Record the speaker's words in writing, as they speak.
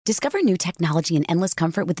Discover new technology and endless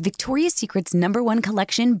comfort with Victoria's Secret's #1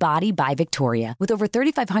 collection, Body by Victoria. With over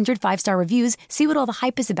 3,500 five-star reviews, see what all the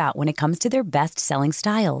hype is about when it comes to their best-selling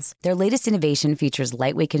styles. Their latest innovation features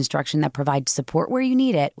lightweight construction that provides support where you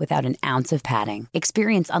need it without an ounce of padding.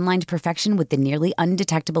 Experience unlined perfection with the nearly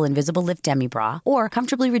undetectable Invisible Lift Demi Bra, or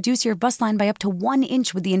comfortably reduce your bust line by up to 1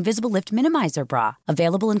 inch with the Invisible Lift Minimizer Bra.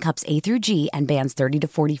 Available in cups A through G and bands 30 to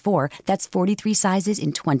 44. That's 43 sizes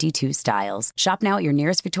in 22 styles. Shop now at your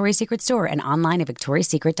nearest Victoria's Secret store and online at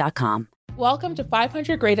victoriassecret.com. Welcome to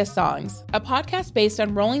 500 Greatest Songs, a podcast based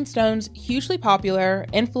on Rolling Stone's hugely popular,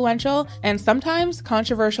 influential, and sometimes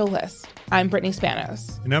controversial list. I'm Brittany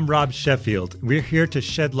Spanos. And I'm Rob Sheffield. We're here to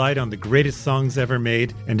shed light on the greatest songs ever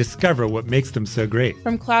made and discover what makes them so great.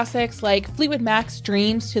 From classics like Fleetwood Mac's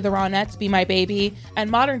Dreams to the Ronettes' Be My Baby, and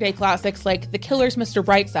modern-day classics like The Killers' Mr.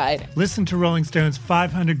 Brightside. Listen to Rolling Stone's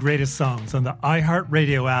 500 Greatest Songs on the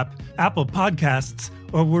iHeartRadio app, Apple Podcasts,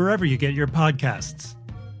 or wherever you get your podcasts.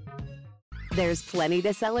 There's plenty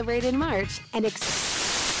to celebrate in March and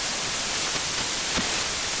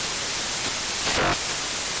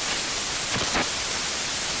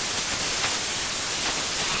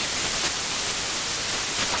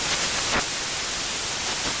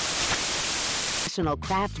National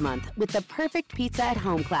Craft Month with the perfect pizza at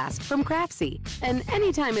home class from Craftsy. And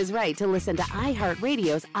anytime is right to listen to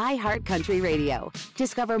iHeartRadio's iHeartCountry Radio.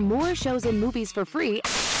 Discover more shows and movies for free.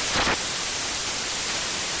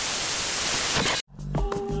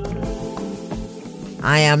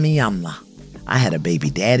 I am Iyanla. I had a baby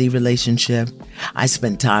daddy relationship. I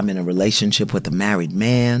spent time in a relationship with a married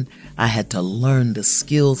man. I had to learn the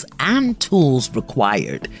skills and tools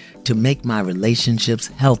required to make my relationships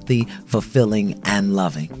healthy, fulfilling, and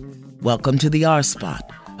loving. Welcome to the R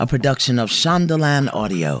Spot, a production of Shondaland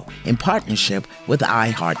Audio in partnership with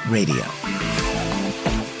iHeartRadio.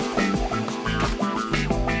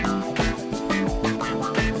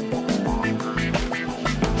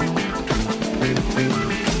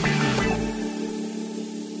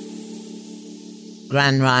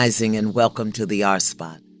 Grand Rising and welcome to the R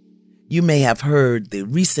Spot. You may have heard the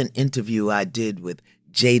recent interview I did with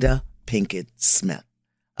Jada Pinkett Smith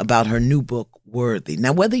about her new book, Worthy.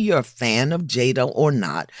 Now, whether you're a fan of Jada or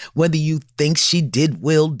not, whether you think she did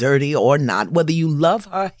Will dirty or not, whether you love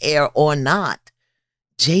her hair or not,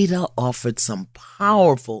 Jada offered some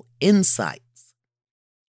powerful insights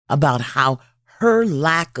about how her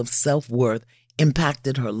lack of self-worth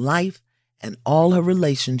impacted her life and all her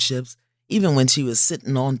relationships, even when she was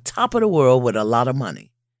sitting on top of the world with a lot of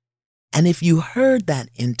money. And if you heard that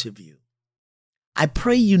interview, I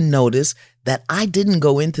pray you notice that I didn't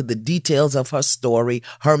go into the details of her story,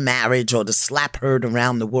 her marriage, or the slap heard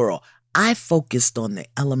around the world. I focused on the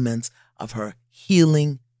elements of her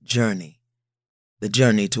healing journey, the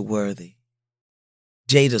journey to Worthy.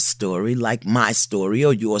 Jada's story, like my story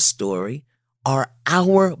or your story, are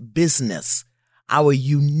our business, our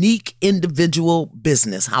unique individual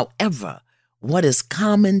business. However, what is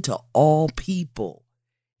common to all people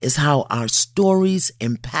is how our stories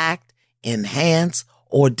impact, enhance,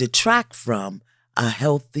 or detract from a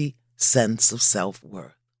healthy sense of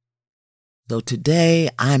self-worth. So today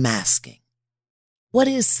I'm asking, what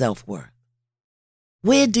is self-worth?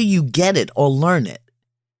 Where do you get it or learn it?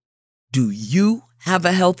 Do you have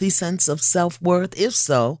a healthy sense of self-worth? If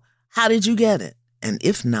so, how did you get it? And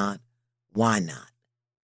if not, why not?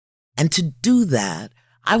 And to do that,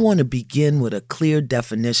 I want to begin with a clear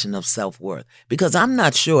definition of self-worth, because I'm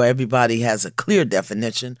not sure everybody has a clear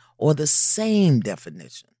definition or the same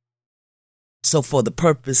definition. So for the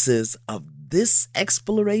purposes of this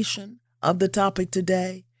exploration of the topic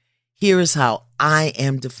today, here is how I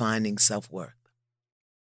am defining self-worth.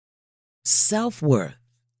 Self-worth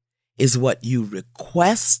is what you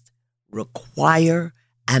request, require,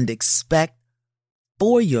 and expect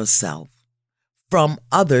for yourself, from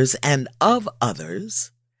others and of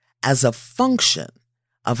others, as a function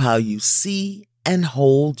of how you see and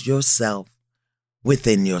hold yourself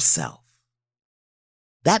within yourself.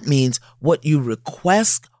 That means what you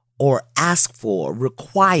request or ask for,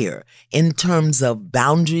 require in terms of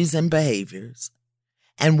boundaries and behaviors,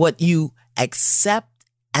 and what you accept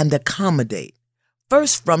and accommodate,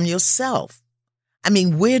 first from yourself. I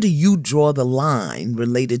mean, where do you draw the line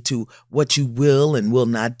related to what you will and will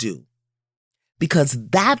not do? Because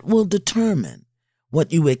that will determine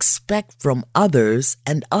what you expect from others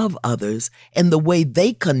and of others and the way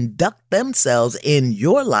they conduct themselves in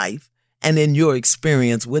your life and in your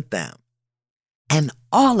experience with them. And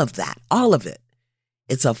all of that, all of it,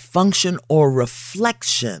 it's a function or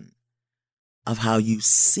reflection of how you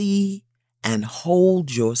see and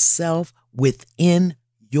hold yourself within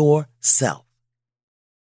yourself.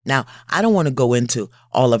 Now, I don't want to go into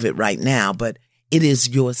all of it right now, but it is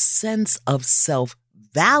your sense of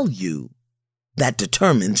self-value that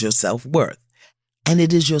determines your self-worth. And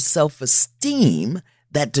it is your self-esteem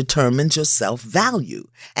that determines your self-value.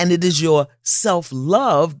 And it is your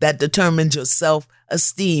self-love that determines your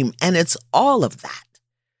self-esteem. And it's all of that.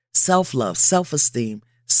 Self-love, self-esteem,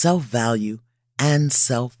 self-value, and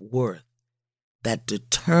self-worth that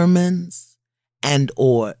determines and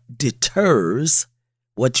or deters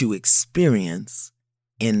what you experience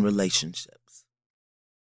in relationships.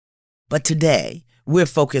 But today, we're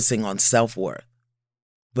focusing on self-worth.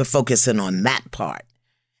 We're focusing on that part.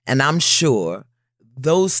 And I'm sure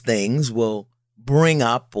those things will bring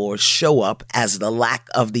up or show up as the lack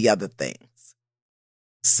of the other things.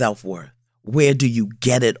 Self-worth. Where do you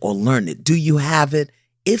get it or learn it? Do you have it?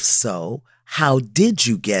 If so, how did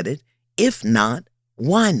you get it? If not,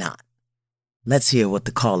 why not? Let's hear what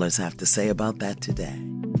the callers have to say about that today.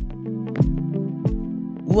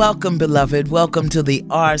 Welcome, beloved. Welcome to the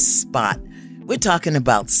R Spot. We're talking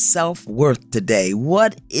about self-worth today.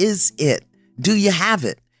 What is it? Do you have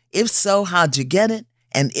it? If so, how'd you get it?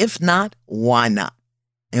 And if not, why not?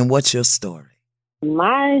 And what's your story?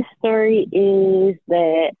 My story is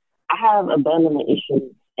that I have abandonment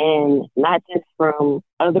issues, and not just from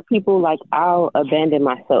other people, like I'll abandon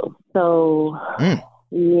myself. So,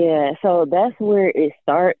 yeah, so that's where it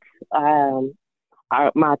starts.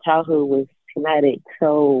 My childhood was traumatic,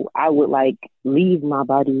 so I would leave my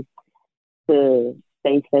body to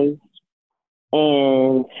stay safe.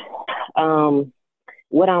 And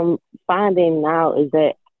what I'm finding now is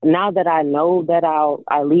that now that I know that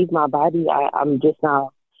I leave my body, I'm just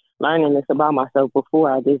now learning this about myself.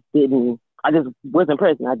 Before I just wasn't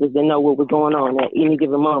present. I just didn't know what was going on at any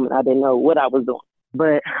given moment. I didn't know what I was doing.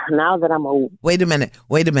 But now that I'm Wait a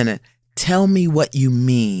minute. Tell me what you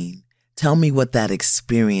mean. Tell me what that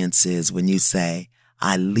experience is when you say,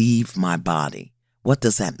 I leave my body. What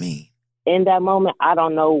does that mean? In that moment, I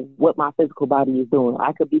don't know what my physical body is doing.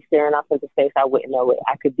 I could be staring off into space, I wouldn't know it.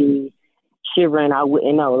 I could be shivering, I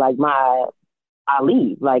wouldn't know. I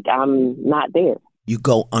leave, I'm not there. You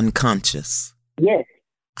go unconscious. Yes.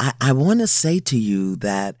 I want to say to you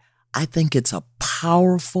that I think it's a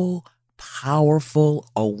powerful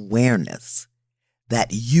awareness that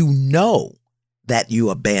you know that you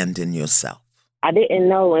abandon yourself. I didn't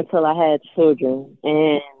know until I had children,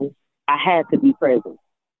 and I had to be present.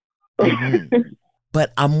 Mm-hmm.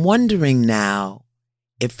 But I'm wondering now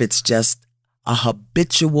if it's just a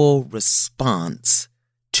habitual response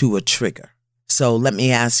to a trigger. So let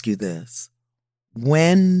me ask you this.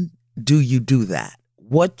 When do you do that?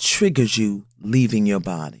 What triggers you leaving your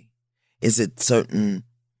body? Is it certain?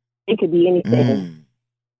 It could be anything.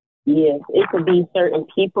 Yes, it could be certain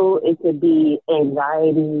people. It could be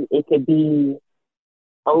anxiety. It could be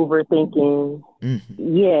overthinking. Mm-hmm.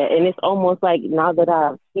 Yeah, and it's almost like now that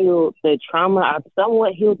I've healed the trauma, I've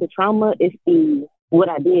somewhat healed the trauma. It's what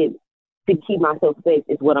I did to keep myself safe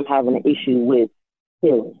is what I'm having an issue with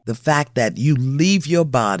healing. The fact that you leave your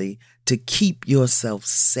body to keep yourself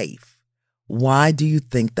safe. Why do you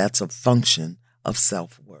think that's a function of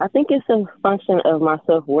self-worth? I think it's a function of my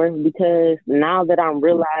self-worth because now that I'm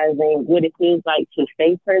realizing what it feels like to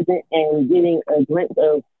stay present and getting a glimpse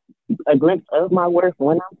of my worth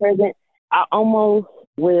when I'm present, I almost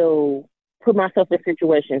will put myself in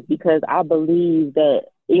situations because I believe that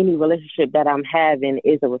any relationship that I'm having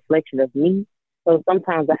is a reflection of me. So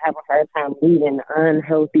sometimes I have a hard time leaving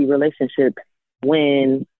unhealthy relationships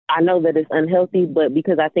when I know that it's unhealthy, but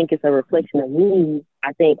because I think it's a reflection of me,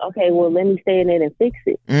 I think, okay, well, let me stay in it and fix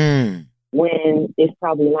it. When it's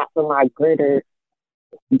probably not for my greater.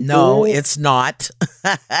 No, it's not.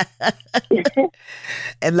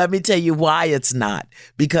 And let me tell you why it's not.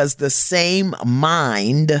 Because the same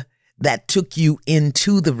mind that took you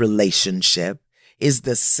into the relationship is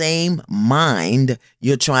the same mind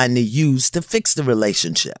you're trying to use to fix the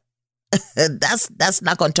relationship. That's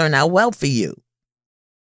not going to turn out well for you.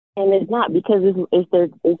 And it's not because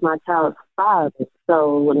it's my child's father.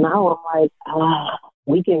 So now I'm like,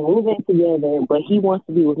 we can move in together, but he wants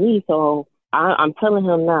to be with me. So I'm telling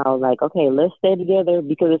him now, okay, let's stay together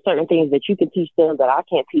because there's certain things that you can teach them that I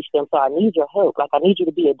can't teach them. So I need your help. I need you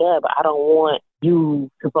to be a dad, but I don't want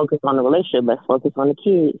you to focus on the relationship. Let's focus on the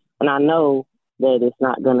kids. And I know that it's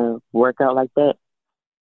not going to work out like that.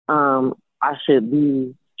 I should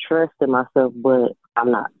be trusting myself, but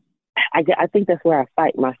I'm not. I think that's where I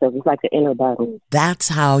fight myself. It's like an inner battle. That's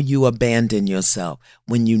how you abandon yourself.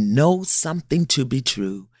 When you know something to be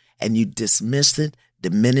true and you dismiss it,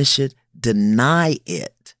 diminish it, deny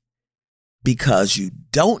it because you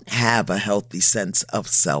don't have a healthy sense of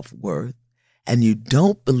self-worth and you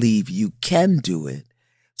don't believe you can do it,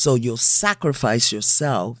 so you'll sacrifice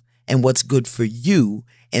yourself and what's good for you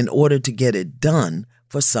in order to get it done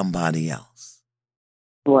for somebody else.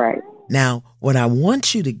 Right. Now, what I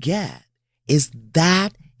want you to get is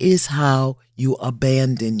that is how you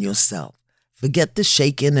abandon yourself. Forget the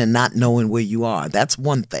shaking and not knowing where you are. That's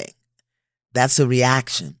one thing. That's a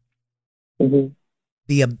reaction. Mm-hmm.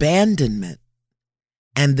 The abandonment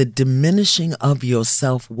and the diminishing of your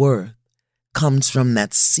self-worth comes from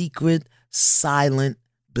that secret, silent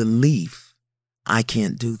belief, I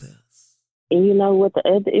can't do this. And you know what the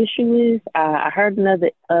other issue is? I heard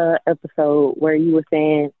another episode where you were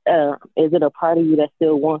saying, is it a part of you that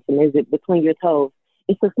still wants him? Is it between your toes?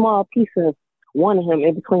 It's a small piece of one of him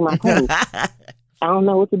in between my toes. I don't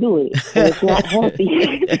know what to do with it. It's not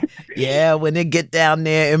healthy. Yeah, when it get down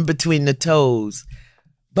there in between the toes.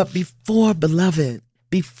 But beloved,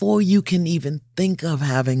 before you can even think of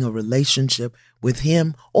having a relationship with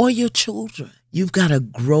him or your children, you've got to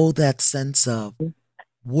grow that sense of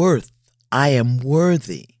worth. I am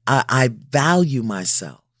worthy. I value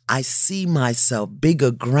myself. I see myself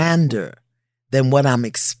bigger, grander than what I'm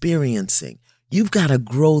experiencing. You've got to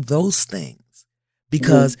grow those things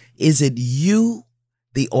because is it you,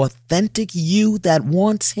 the authentic you that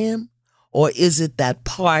wants him, or is it that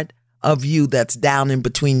part of you that's down in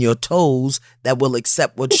between your toes that will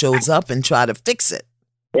accept what shows up and try to fix it?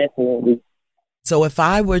 Definitely. So if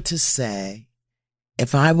I were to say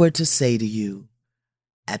to you,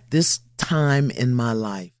 at this time in my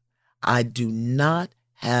life, I do not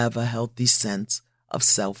have a healthy sense of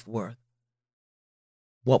self-worth,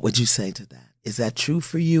 what would you say to that? Is that true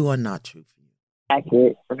for you or not true for you?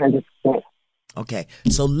 Accurate, 100%. Okay,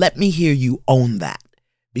 so let me hear you own that,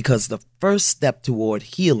 because the first step toward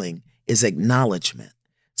healing is acknowledgement.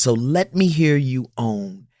 So let me hear you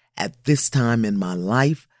own, at this time in my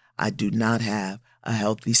life, I do not have a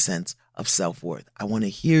healthy sense of self-worth. I want to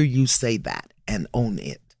hear you say that and own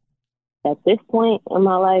it. At this point in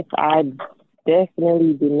my life, I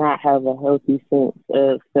definitely do not have a healthy sense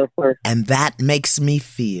of self-worth. And that makes me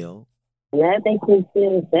feel... That makes me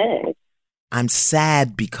feel bad. I'm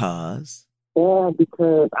sad because... Yeah,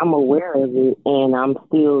 because I'm aware of it and I'm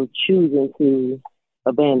still choosing to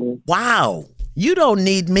abandon. Wow. You don't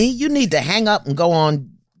need me. You need to hang up and go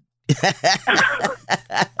on.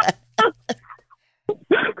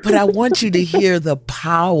 But I want you to hear the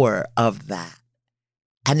power of that.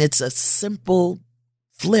 And it's a simple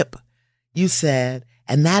flip. You said,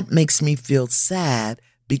 and that makes me feel sad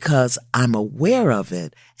because I'm aware of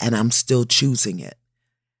it and I'm still choosing it.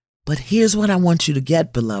 But here's what I want you to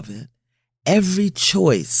get, beloved. Every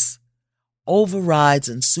choice overrides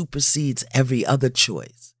and supersedes every other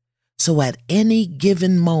choice. So at any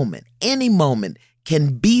given moment, any moment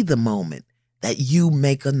can be the moment that you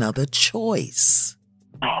make another choice.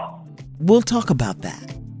 We'll talk about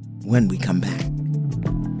that when we come back.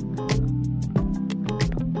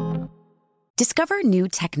 Discover new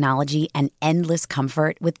technology and endless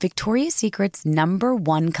comfort with Victoria's Secret's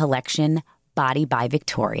 #1 collection, Body by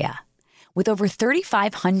Victoria. With over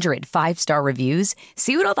 3,500 five-star reviews,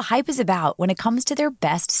 see what all the hype is about when it comes to their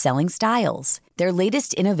best-selling styles. Their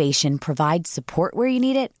latest innovation provides support where you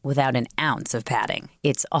need it without an ounce of padding.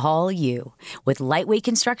 It's all you. With lightweight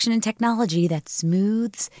construction and technology that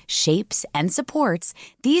smooths, shapes, and supports,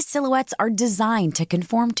 these silhouettes are designed to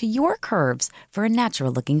conform to your curves for a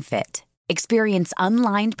natural-looking fit. Experience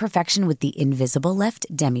unlined perfection with the Invisible Lift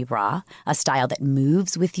Demi Bra, a style that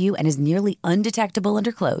moves with you and is nearly undetectable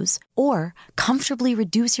under clothes. Or comfortably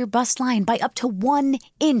reduce your bust line by up to 1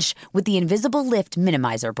 inch with the Invisible Lift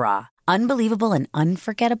Minimizer Bra. Unbelievable and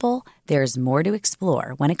unforgettable, there's more to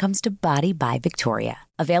explore when it comes to Body by Victoria.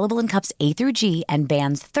 Available in cups A through G and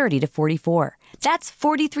bands 30 to 44. That's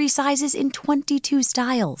 43 sizes in 22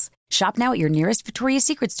 styles. Shop now at your nearest Victoria's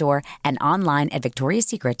Secret store and online at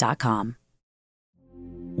victoriassecret.com.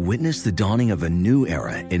 Witness the dawning of a new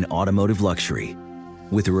era in automotive luxury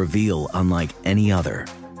with a reveal unlike any other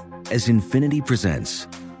as Infiniti presents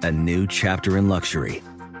a new chapter in luxury,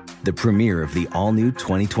 the premiere of the all-new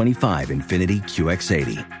 2025 Infiniti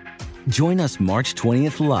QX80. Join us March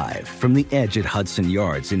 20th live from the Edge at Hudson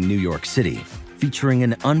Yards in New York City, featuring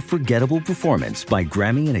an unforgettable performance by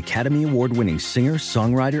Grammy and Academy Award-winning singer,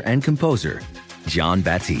 songwriter, and composer, Jon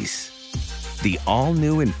Batiste. The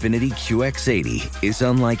all-new Infiniti QX80 is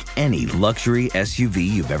unlike any luxury SUV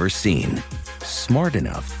you've ever seen. Smart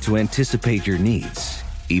enough to anticipate your needs,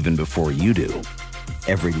 even before you do.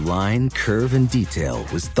 Every line, curve, and detail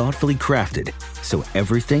was thoughtfully crafted, so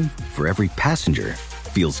everything for every passenger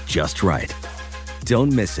feels just right.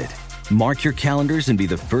 Don't miss it. Mark your calendars and be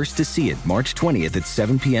the first to see it March 20th at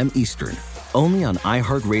 7 p.m. Eastern, only on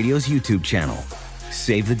iHeartRadio's YouTube channel.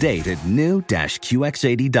 Save the date at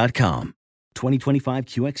new-QX80.com. 2025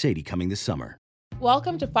 QX80 coming this summer.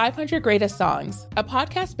 Welcome to 500 Greatest Songs, a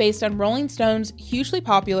podcast based on Rolling Stone's hugely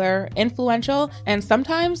popular, influential, and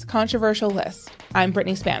sometimes controversial list. I'm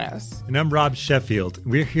Brittany Spanos. And I'm Rob Sheffield.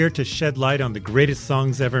 We're here to shed light on the greatest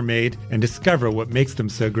songs ever made and discover what makes them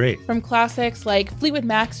so great. From classics like Fleetwood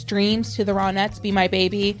Mac's Dreams to the Ronettes' Be My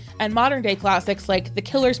Baby, and modern-day classics like The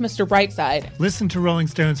Killer's Mr. Brightside. Listen to Rolling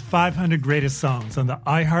Stone's 500 Greatest Songs on the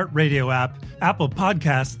iHeartRadio app, Apple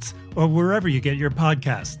Podcasts, or wherever you get your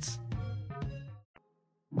podcasts.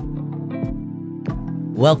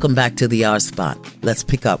 Welcome back to the R Spot. Let's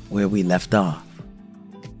pick up where we left off.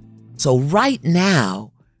 So right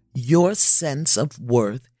now, your sense of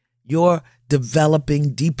worth, your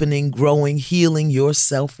developing, deepening, growing, healing your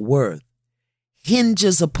self-worth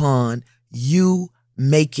hinges upon you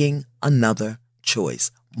making another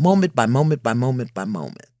choice, moment by moment by moment by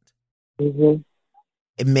moment. Mm-hmm.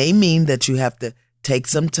 It may mean that you have to take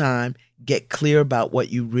some time, get clear about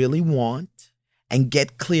what you really want, and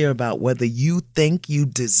get clear about whether you think you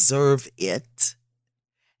deserve it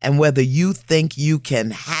and whether you think you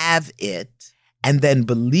can have it, and then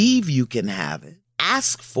believe you can have it,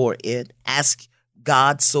 ask for it, ask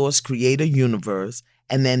God, source, creator, universe,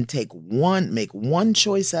 and then make one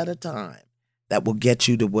choice at a time that will get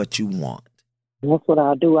you to what you want. That's what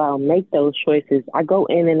I'll do. I'll make those choices. I go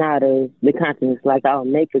in and out of the consciousness. Like, I'll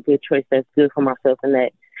make a good choice that's good for myself and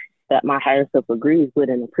that my higher self agrees with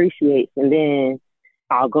and appreciates. And then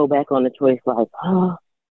I'll go back on the choice like, oh.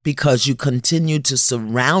 Because you continue to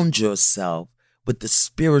surround yourself with the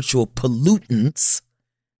spiritual pollutants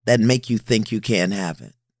that make you think you can't have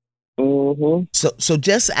it. Mm-hmm. So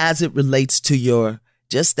just as it relates to your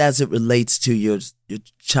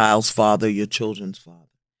child's father, your children's father,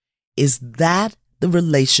 is that the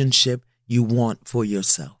relationship you want for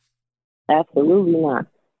yourself? Absolutely not.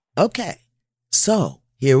 Okay. So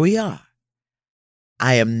here we are.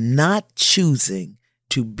 I am not choosing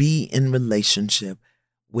to be in relationship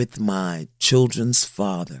with my children's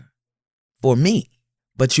father for me,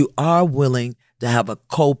 but you are willing to have a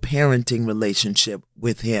co-parenting relationship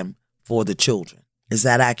with him for the children. Is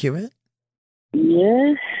that accurate?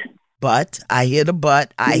 Yes. But I hear the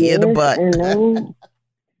but. Hear the but. No.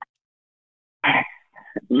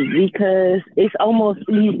 Because it's almost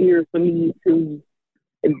easier for me to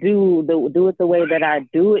do it the way that I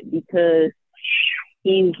do it because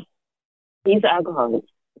he's an alcoholic.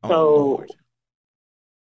 So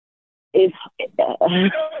it's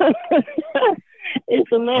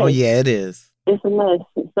it's a mess. Oh yeah, it is. It's a mess.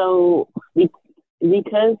 So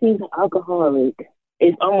because he's an alcoholic,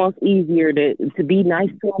 it's almost easier to be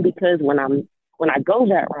nice to him because when I go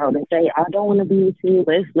that route and say I don't want to be with you,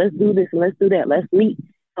 let's do this and let's do that, let's meet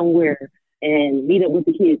somewhere and meet up with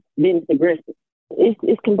the kids, then it's aggressive.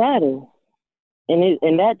 It's combative,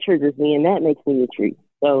 and that triggers me and that makes me retreat.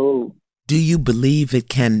 So, do you believe it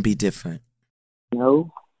can be different?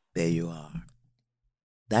 No. There you are.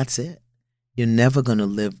 That's it. You're never going to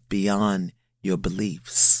live beyond your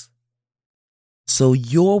beliefs. So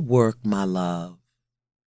your work, my love,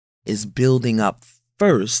 is building up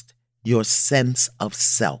first your sense of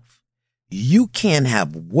self. You can't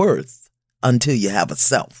have worth until you have a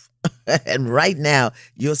self. And right now,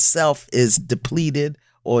 your self is depleted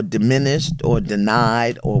or diminished or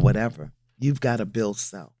denied or whatever. You've got to build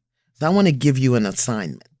self. So I want to give you an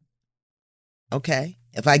assignment. Okay?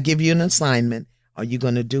 If I give you an assignment, are you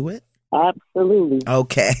going to do it? Absolutely.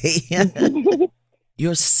 Okay.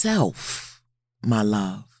 Yourself, my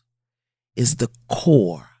love, is the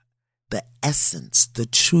core, the essence, the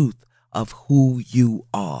truth of who you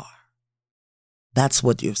are. That's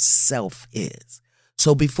what your self is.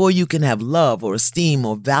 So before you can have love or esteem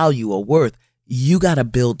or value or worth, you got to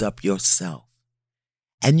build up yourself.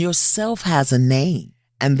 And yourself has a name.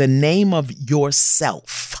 And the name of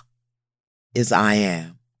yourself is I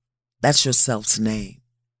am. That's your self's name.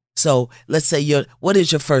 So let's say what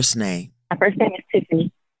is your first name? My first name is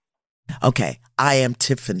Tiffany. Okay, I am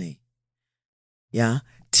Tiffany. Yeah?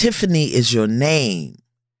 Tiffany is your name,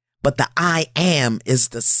 but the I am is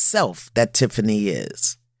the self that Tiffany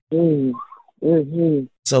is. Mm-hmm.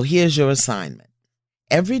 So here's your assignment.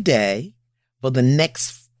 Every day for the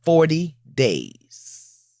next 40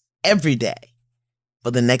 days, every day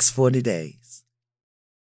for the next 40 days,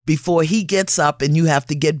 before he gets up and you have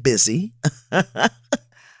to get busy,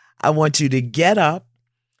 I want you to get up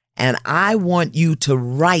and I want you to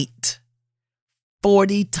write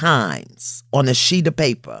 40 times on a sheet of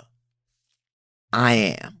paper,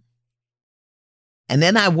 I am. And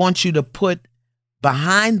then I want you to put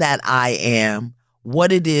behind that I am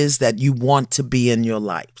what it is that you want to be in your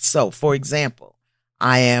life. So, for example,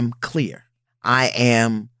 I am clear. I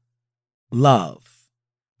am love.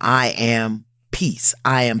 I am peace.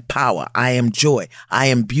 I am power. I am joy. I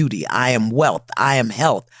am beauty. I am wealth. I am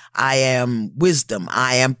health. I am wisdom.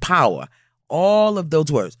 I am power. All of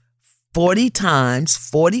those words. 40 times,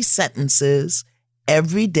 40 sentences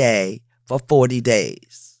every day for 40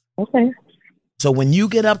 days. Okay. So when you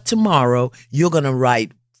get up tomorrow, you're going to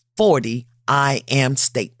write 40 I am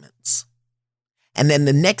statements. And then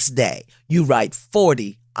the next day, you write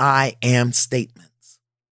 40 I am statements.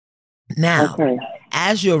 Now,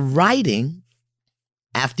 as you're writing,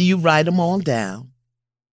 after you write them all down,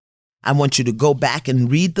 I want you to go back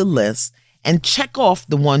and read the list and check off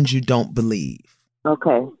the ones you don't believe.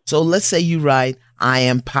 Okay. So let's say you write, I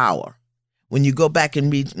am power. When you go back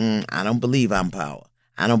and read, I don't believe I'm power.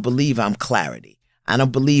 I don't believe I'm clarity. I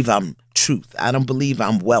don't believe I'm truth. I don't believe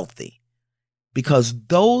I'm wealthy. Because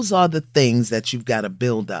those are the things that you've got to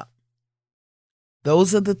build up.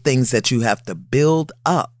 Those are the things that you have to build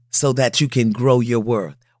up so that you can grow your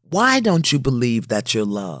worth. Why don't you believe that you're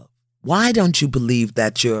loved? Why don't you believe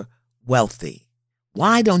that you're wealthy?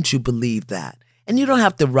 Why don't you believe that? And you don't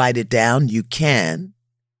have to write it down. You can.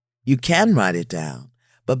 You can write it down.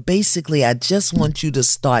 But basically, I just want you to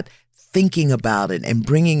start thinking about it and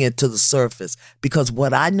bringing it to the surface. Because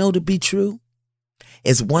what I know to be true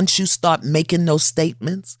is once you start making those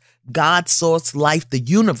statements, God, source, life, the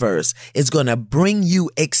universe is going to bring you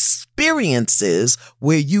experiences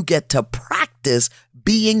where you get to practice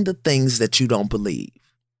being the things that you don't believe.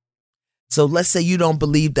 So let's say you don't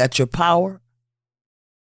believe that you're power.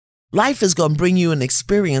 Life is going to bring you an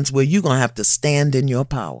experience where you're going to have to stand in your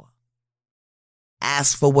power.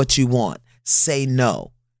 Ask for what you want. Say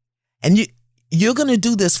no. And you're going to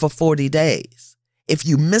do this for 40 days. If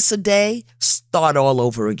you miss a day, start all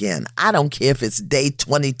over again. I don't care if it's day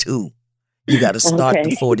 22. You got to start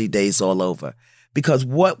the 40 days all over. Because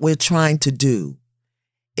what we're trying to do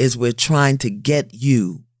is we're trying to get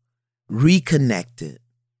you reconnected,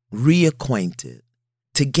 reacquainted,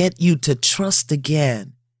 to get you to trust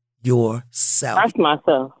again yourself. Trust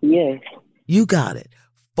myself, yes. You got it.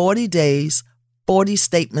 40 days, 40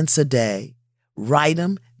 statements a day. Write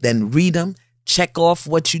them, then read them. Check off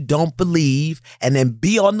what you don't believe, and then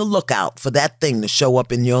be on the lookout for that thing to show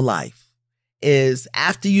up in your life. Is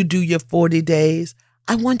after you do your 40 days,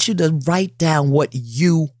 I want you to write down what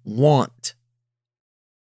you want.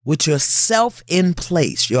 With yourself in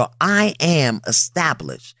place, your I am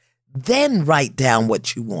established, then write down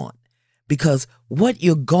what you want. Because what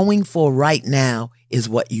you're going for right now is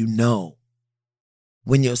what you know.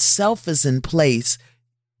 When yourself is in place,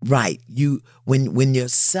 right, when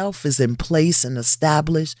yourself is in place and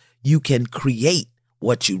established, you can create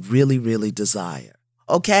what you really, really desire.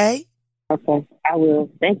 Okay? Okay, I will.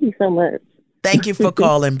 Thank you so much. Thank you for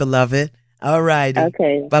calling, beloved. All righty.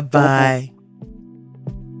 Okay. Bye-bye.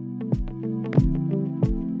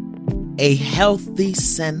 A healthy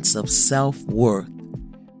sense of self-worth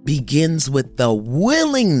begins with the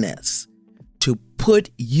willingness to put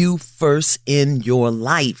you first in your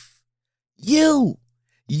life. You,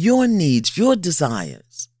 your needs, your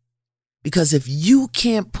desires. Because if you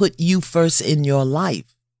can't put you first in your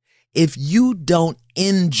life, if you don't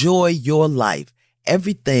enjoy your life,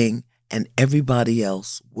 everything and everybody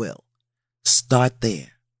else will. Start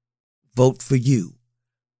there. Vote for you.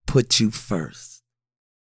 Put you first.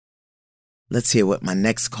 Let's hear what my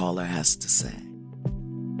next caller has to say.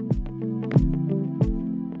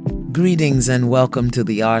 Greetings and welcome to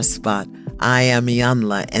the R Spot. I am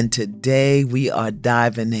Iyanla, and today we are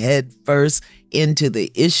diving head first into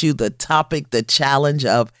the issue, the topic, the challenge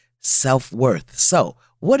of self-worth. So,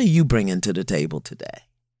 what are you bringing to the table today?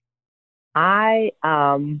 I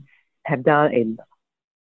have done,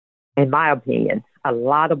 in my opinion, a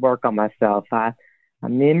lot of work on myself. I'm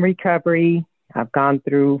in recovery. I've gone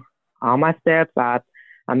through all my steps.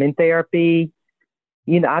 I'm in therapy.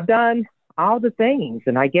 I've done all the things.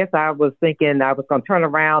 And I guess I was thinking I was going to turn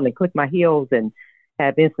around and click my heels and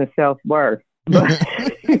have instant self-worth. But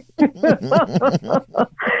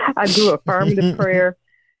I do affirmative prayer,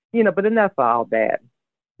 but enough of all that.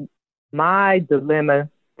 My dilemma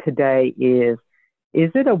today is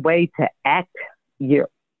it a way to act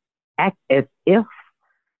as if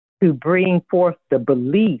to bring forth the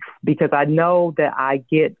belief? Because I know that I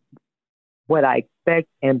get what I expect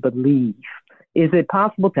and believe. Is it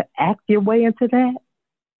possible to act your way into that?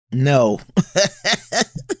 No.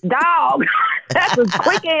 Dog, that's a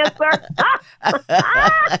quick answer.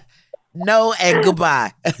 No and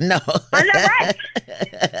goodbye. No. Right.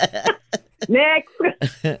 Next.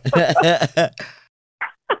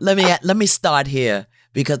 let me start here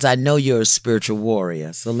because I know you're a spiritual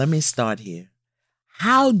warrior. So let me start here.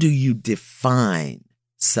 How do you define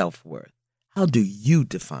self-worth? How do you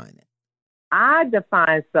define it? I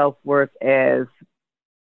define self-worth as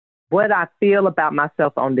what I feel about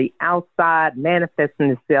myself on the outside,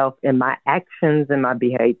 manifesting itself in my actions and my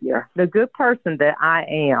behavior. The good person that I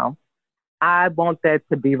am, I want that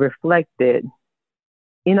to be reflected,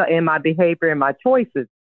 in my behavior and my choices.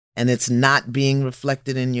 And it's not being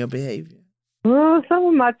reflected in your behavior? Well, some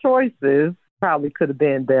of my choices probably could have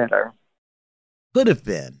been better. Could have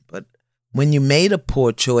been, but when you made a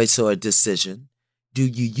poor choice or a decision, do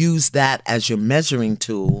you use that as your measuring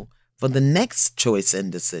tool for the next choice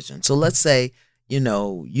and decision? So let's say, you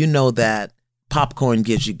know that popcorn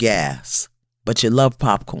gives you gas, but you love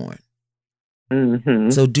popcorn. Mm-hmm.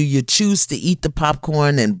 So do you choose to eat the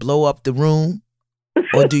popcorn and blow up the room?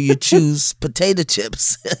 Or do you choose potato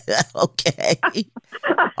chips? Okay.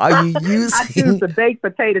 Are you using... I choose the baked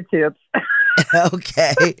potato chips.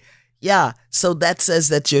 Okay. Yeah. So that says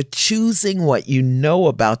that you're choosing what you know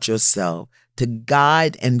about yourself to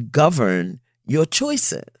guide and govern your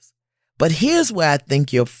choices. But here's where I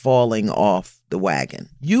think you're falling off the wagon.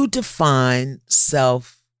 You define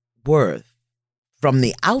self-worth from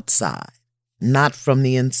the outside, not from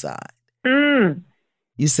the inside. Mm.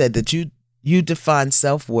 You said that you define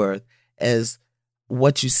self-worth as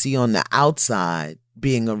what you see on the outside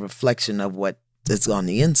being a reflection of what is on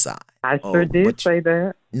the inside. I sure did say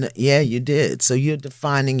that. Yeah, you did. So you're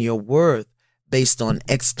defining your worth based on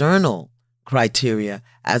external criteria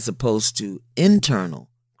as opposed to internal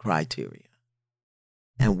criteria.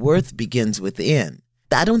 And worth begins within.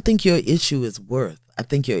 I don't think your issue is worth. I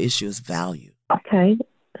think your issue is value. Okay.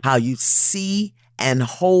 How you see and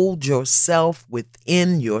hold yourself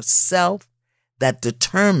within yourself that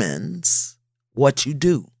determines what you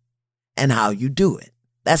do and how you do it.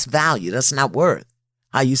 That's value. That's not worth.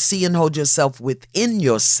 How you see and hold yourself within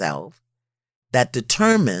yourself that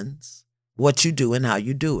determines what you do and how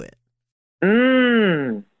you do it.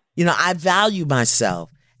 Mm. I value myself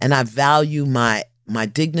and I value my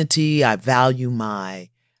dignity. I value my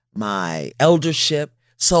eldership.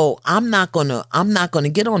 So I'm not gonna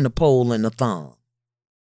get on the pole and the thong.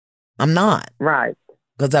 I'm not. Right.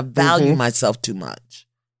 Because I value myself too much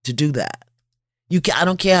to do that. I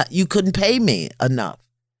don't care. You couldn't pay me enough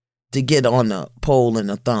to get on a pole and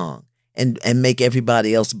a thong and make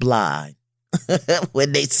everybody else blind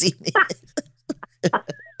when they see me.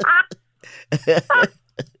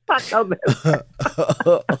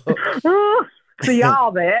 See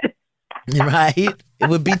all that. Right? It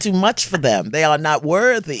would be too much for them. They are not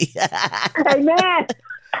worthy. Amen.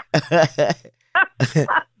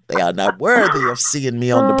 They are not worthy of seeing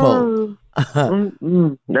me on the pole.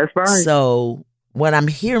 That's right. So what I'm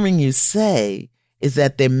hearing you say is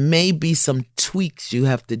that there may be some tweaks you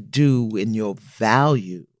have to do in your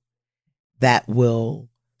value that will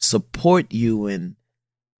support you in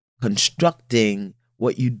constructing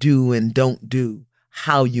what you do and don't do,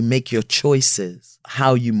 how you make your choices,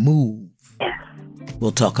 how you move.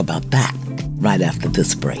 We'll talk about that right after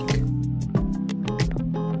this break.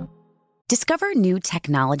 Discover new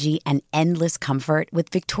technology and endless comfort with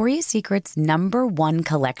Victoria's Secret's #1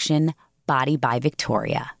 collection, Body by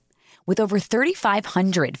Victoria. With over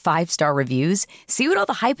 3,500 five-star reviews, see what all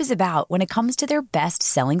the hype is about when it comes to their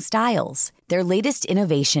best-selling styles. Their latest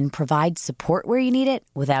innovation provides support where you need it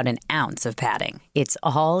without an ounce of padding. It's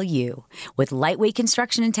all you. With lightweight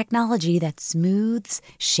construction and technology that smooths,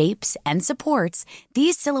 shapes, and supports,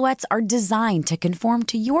 these silhouettes are designed to conform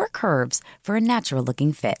to your curves for a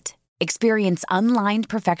natural-looking fit. Experience unlined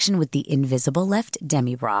perfection with the Invisible Lift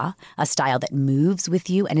Demi Bra, a style that moves with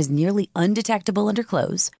you and is nearly undetectable under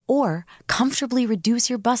clothes. Or comfortably reduce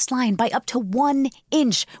your bust line by up to 1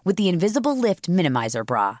 inch with the Invisible Lift Minimizer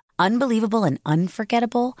Bra. Unbelievable and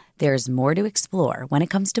unforgettable, there's more to explore when it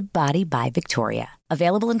comes to Body by Victoria.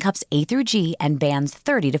 Available in cups A through G and bands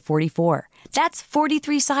 30 to 44. That's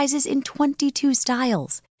 43 sizes in 22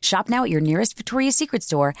 styles. Shop now at your nearest Victoria's Secret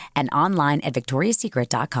store and online at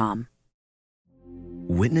victoriassecret.com.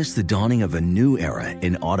 Witness the dawning of a new era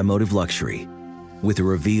in automotive luxury with a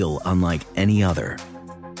reveal unlike any other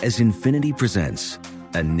as Infiniti presents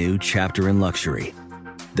a new chapter in luxury,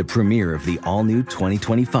 the premiere of the all-new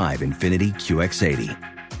 2025 Infiniti QX80.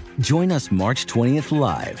 Join us March 20th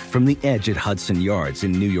live from the Edge at Hudson Yards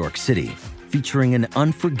in New York City, featuring an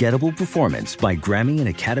unforgettable performance by Grammy and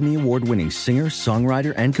Academy Award-winning singer,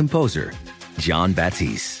 songwriter, and composer, Jon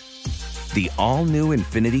Batiste. The all-new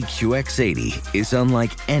Infiniti QX80 is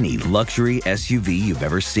unlike any luxury SUV you've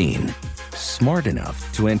ever seen. Smart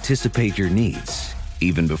enough to anticipate your needs,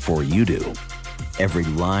 even before you do. Every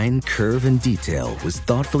line, curve, and detail was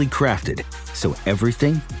thoughtfully crafted so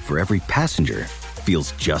everything for every passenger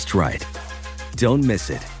feels just right. Don't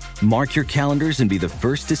miss it. Mark your calendars and be the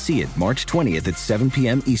first to see it March 20th at 7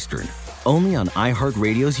 p.m. Eastern, only on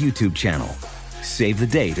iHeartRadio's YouTube channel. Save the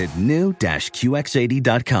date at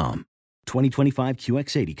new-QX80.com. 2025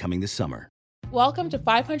 QX80 coming this summer. Welcome to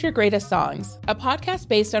 500 Greatest Songs, a podcast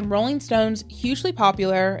based on Rolling Stone's hugely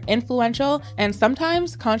popular, influential, and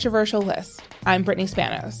sometimes controversial list. I'm Brittany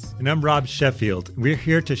Spanos. And I'm Rob Sheffield. We're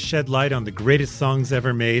here to shed light on the greatest songs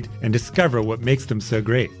ever made and discover what makes them so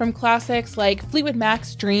great. From classics like Fleetwood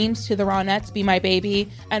Mac's Dreams to the Ronettes' Be My Baby,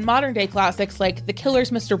 and modern-day classics like The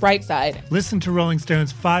Killers' Mr. Brightside. Listen to Rolling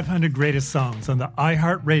Stone's 500 Greatest Songs on the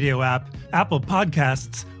iHeartRadio app, Apple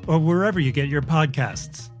Podcasts, or wherever you get your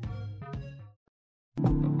podcasts.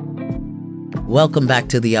 Welcome back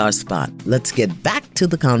to the R Spot. Let's get back to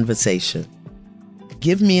the conversation.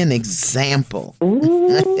 Give me an example.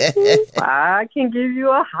 Ooh, I can give you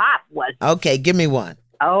a hot one. Okay, give me one.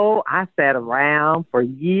 Oh, I sat around for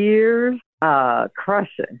years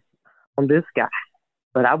crushing on this guy.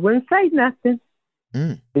 But I wouldn't say nothing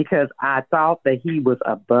because I thought that he was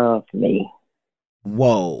above me.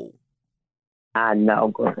 Whoa. I know,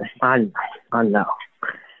 girl. I know.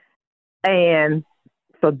 And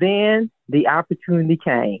so then the opportunity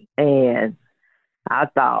came, and I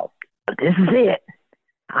thought, this is it.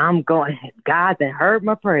 God had heard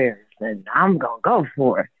my prayers, and I'm going to go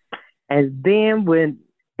for it. And then when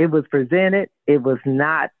it was presented, it was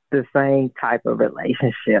not the same type of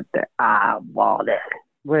relationship that I wanted.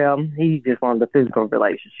 Well, he just wanted a physical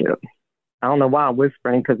relationship. I don't know why I'm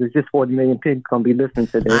whispering, because it's just 40 million people going to be listening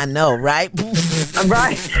to this. I know, right?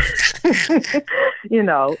 Right. You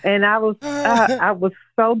know, and I was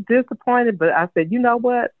so disappointed, but I said, you know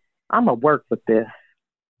what? I'm going to work with this.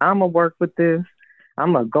 I'm going to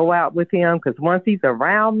go out with him, because once he's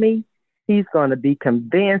around me, he's going to be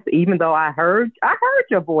convinced, even though I heard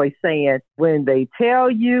your voice saying, when they tell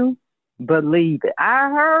you, believe it. I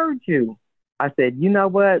heard you. I said, you know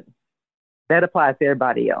what? That applies to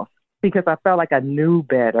everybody else, because I felt like I knew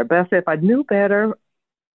better. But I said, if I knew better,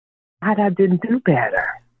 I didn't do better.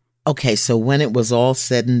 Okay, so when it was all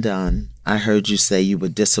said and done, I heard you say you were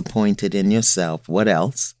disappointed in yourself. What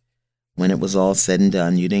else? When it was all said and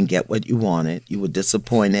done, you didn't get what you wanted. You were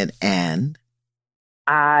disappointed, and?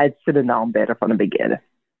 I should have known better from the beginning.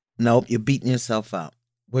 Nope, you're beating yourself up.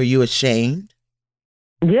 Were you ashamed?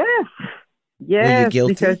 Yes. Were you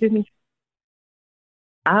guilty? Because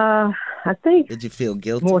I think. Did you feel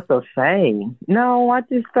guilty? More so shame. No, I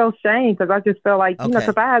just felt shame, because I just felt like,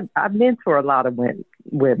 because I mentor a lot of women.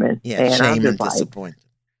 Yeah, and shame and disappointment.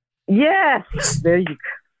 Yes, there you go.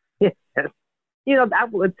 Yes. You know, I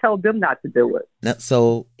would tell them not to do it. Now,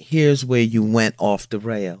 so here's where you went off the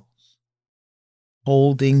rails.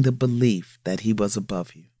 Holding the belief that he was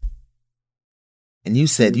above you. And you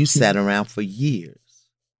said you sat around for years.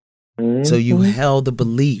 Mm-hmm. So you held the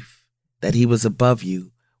belief that he was above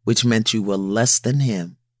you, which meant you were less than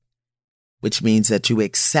him, which means that you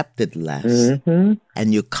accepted less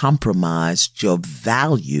and you compromised your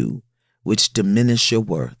value, which diminished your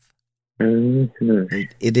worth.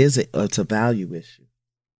 It's a value issue.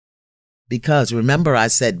 Because remember, I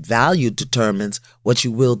said value determines what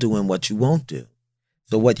you will do and what you won't do.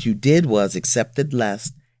 So what you did was accepted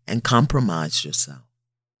less and compromised yourself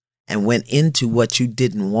and went into what you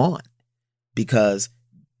didn't want, because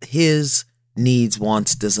his needs,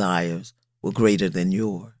 wants, desires were greater than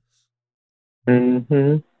yours.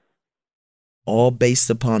 All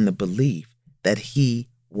based upon the belief that he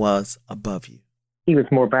was above you. He was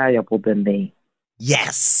more valuable than me.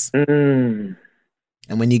 Yes. And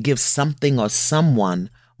when you give something or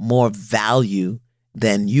someone more value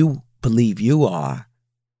than you believe you are,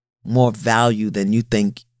 more value than you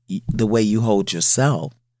think the way you hold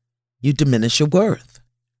yourself, you diminish your worth.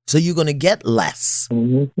 So you're going to get less.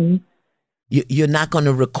 You're not going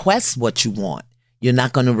to request what you want. You're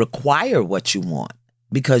not going to require what you want,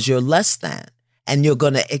 because you're less than. And you're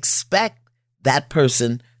going to expect that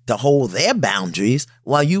person to hold their boundaries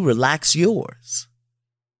while you relax yours.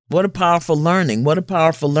 What a powerful learning. What a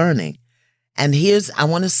powerful learning. And I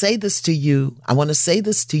want to say this to you.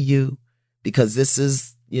 Because this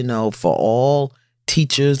is, for all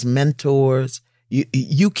teachers, mentors.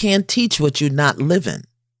 You can't teach what you're not living.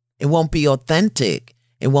 It won't be authentic.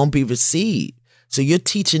 It won't be received. So you're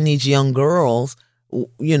teaching these young girls,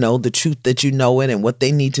 the truth that you know it and what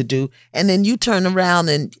they need to do. And then you turn around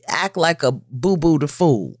and act like a boo-boo the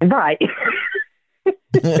fool. Right.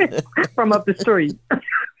 From up the street.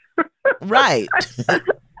 Right.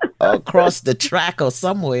 Or across the track or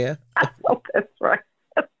somewhere. Oh, that's right.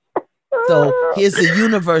 So here's the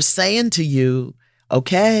universe saying to you,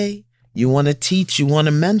 okay, you want to teach, you want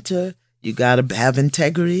to mentor, you got to have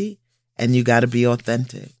integrity and you got to be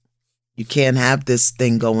authentic. You can't have this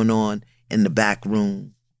thing going on in the back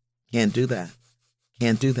room. Can't do that.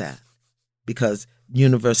 Can't do that. Because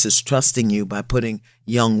universe is trusting you by putting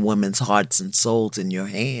young women's hearts and souls in your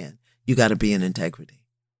hand. You got to be in integrity.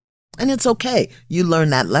 And it's okay. You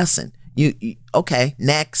learn that lesson. You okay,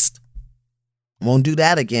 next. Won't do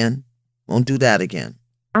that again. Won't do that again.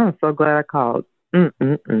 I'm so glad I called.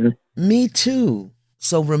 Me too.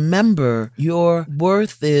 So remember, your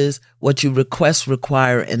worth is what you request,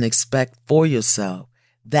 require, and expect for yourself.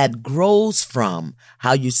 That grows from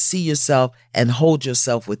how you see yourself and hold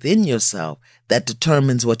yourself within yourself. That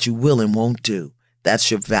determines what you will and won't do. That's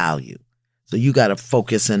your value. So you got to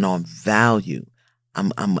focus in on value.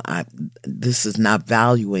 This is not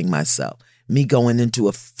valuing myself. Me going into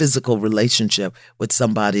a physical relationship with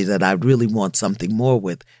somebody that I really want something more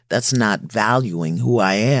with, that's not valuing who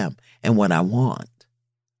I am and what I want.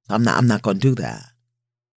 I'm not going to do that.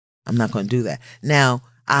 I'm not going to do that. Now,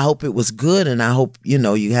 I hope it was good, and I hope,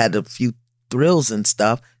 you had a few thrills and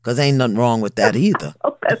stuff, because ain't nothing wrong with that either.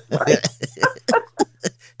 Oh, that's right.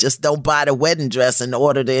 Just don't buy the wedding dress and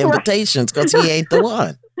order the invitations, because he ain't the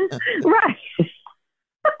one. Right.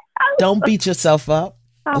 Don't beat yourself up.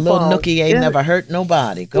 A little nookie ain't never hurt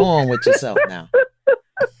nobody. Go on with yourself now.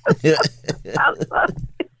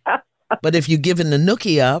 But if you're giving the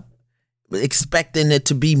nookie up, expecting it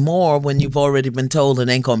to be more when you've already been told it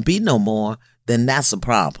ain't going to be no more, then that's a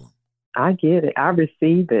problem. I get it. I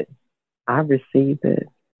receive it.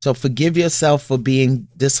 So forgive yourself for being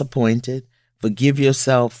disappointed. Forgive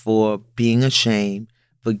yourself for being ashamed.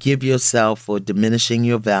 Forgive yourself for diminishing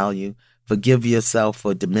your value. Forgive yourself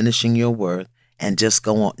for diminishing your worth. And just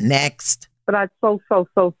go on. Next. But I so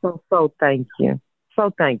thank you.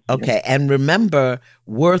 So thank you. Okay. And remember,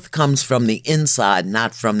 worth comes from the inside,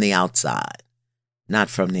 not from the outside. Not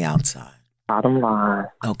from the outside. Bottom line.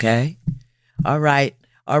 Okay. All right.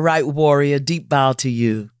 All right, warrior. Deep bow to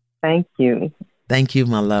you. Thank you. Thank you,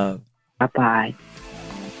 my love. Bye-bye.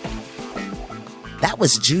 That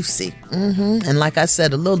was juicy. And like I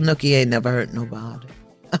said, a little nookie ain't never hurt nobody.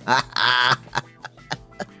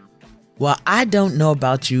 Well, I don't know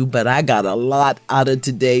about you, but I got a lot out of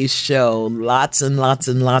today's show. Lots and lots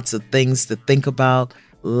and lots of things to think about.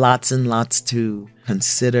 Lots and lots to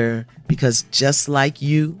consider. Because just like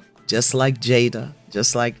you, just like Jada,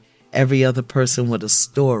 just like every other person with a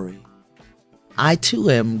story, I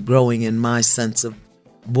too am growing in my sense of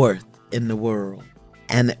worth in the world.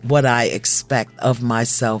 And what I expect of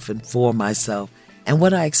myself and for myself. And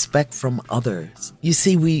what I expect from others. You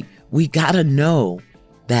see, we got to know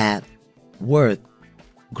that worth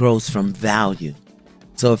grows from value.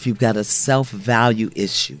 So if you've got a self-value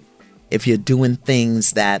issue, if you're doing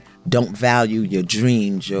things that don't value your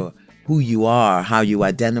dreams, your who you are, how you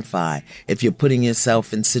identify, if you're putting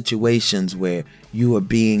yourself in situations where you are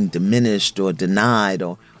being diminished or denied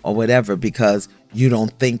or whatever because you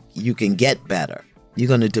don't think you can get better, you're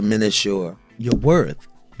going to diminish your worth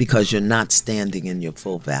because you're not standing in your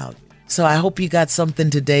full value. So I hope you got something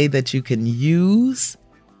today that you can use.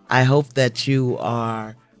 I hope that you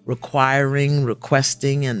are requiring,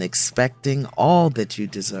 requesting, and expecting all that you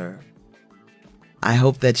deserve. I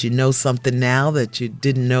hope that you know something now that you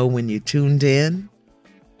didn't know when you tuned in.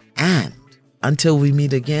 And until we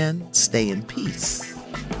meet again, stay in peace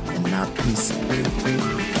and not peaceful.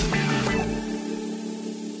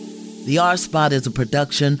 The R Spot is a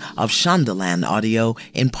production of Shondaland Audio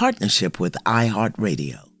in partnership with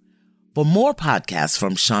iHeartRadio. For more podcasts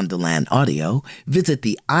from Shondaland Audio, visit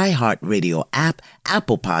the iHeartRadio app,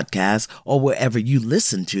 Apple Podcasts, or wherever you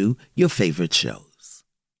listen to your favorite shows.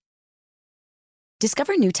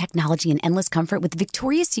 Discover new technology and endless comfort with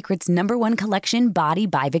Victoria's Secret's #1 collection, Body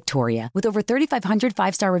by Victoria. With over 3,500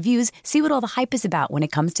 five-star reviews, see what all the hype is about when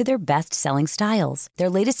it comes to their best-selling styles.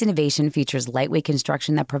 Their latest innovation features lightweight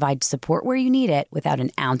construction that provides support where you need it without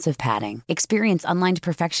an ounce of padding. Experience unlined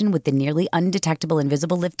perfection with the nearly undetectable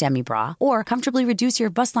Invisible Lift Demi Bra, or comfortably reduce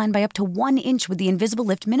your bust line by up to 1 inch with the Invisible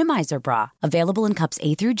Lift Minimizer Bra. Available in cups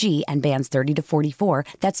A through G and bands 30 to 44.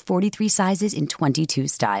 That's 43 sizes in 22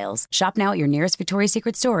 styles. Shop now at your nearest Victoria's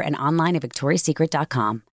Secret store and online at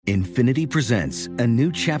victoriassecret.com. Infiniti presents a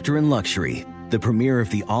new chapter in luxury, the premiere of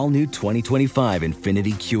the all-new 2025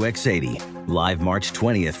 Infiniti QX80, live March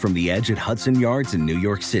 20th from the Edge at Hudson Yards in New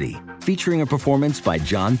York City, featuring a performance by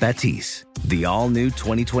John Batiste. The all-new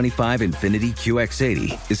 2025 Infiniti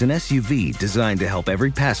QX80 is an SUV designed to help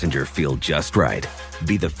every passenger feel just right.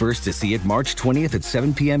 Be the first to see it March 20th at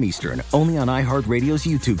 7 p.m. Eastern, only on iHeartRadio's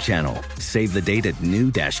YouTube channel. Save the date at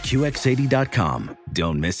new-QX80.com.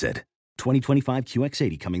 Don't miss it. 2025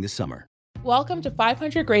 QX80 coming this summer. Welcome to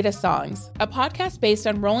 500 Greatest Songs, a podcast based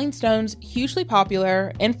on Rolling Stone's hugely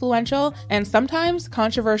popular, influential, and sometimes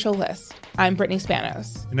controversial list. I'm Brittany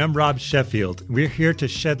Spanos. And I'm Rob Sheffield. We're here to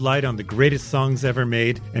shed light on the greatest songs ever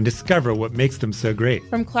made and discover what makes them so great.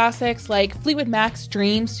 From classics like Fleetwood Mac's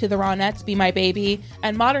Dreams to the Ronettes' Be My Baby,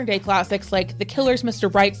 and modern-day classics like The Killer's Mr.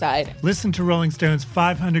 Brightside. Listen to Rolling Stone's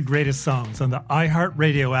 500 Greatest Songs on the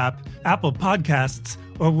iHeartRadio app, Apple Podcasts,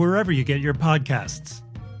 or wherever you get your podcasts.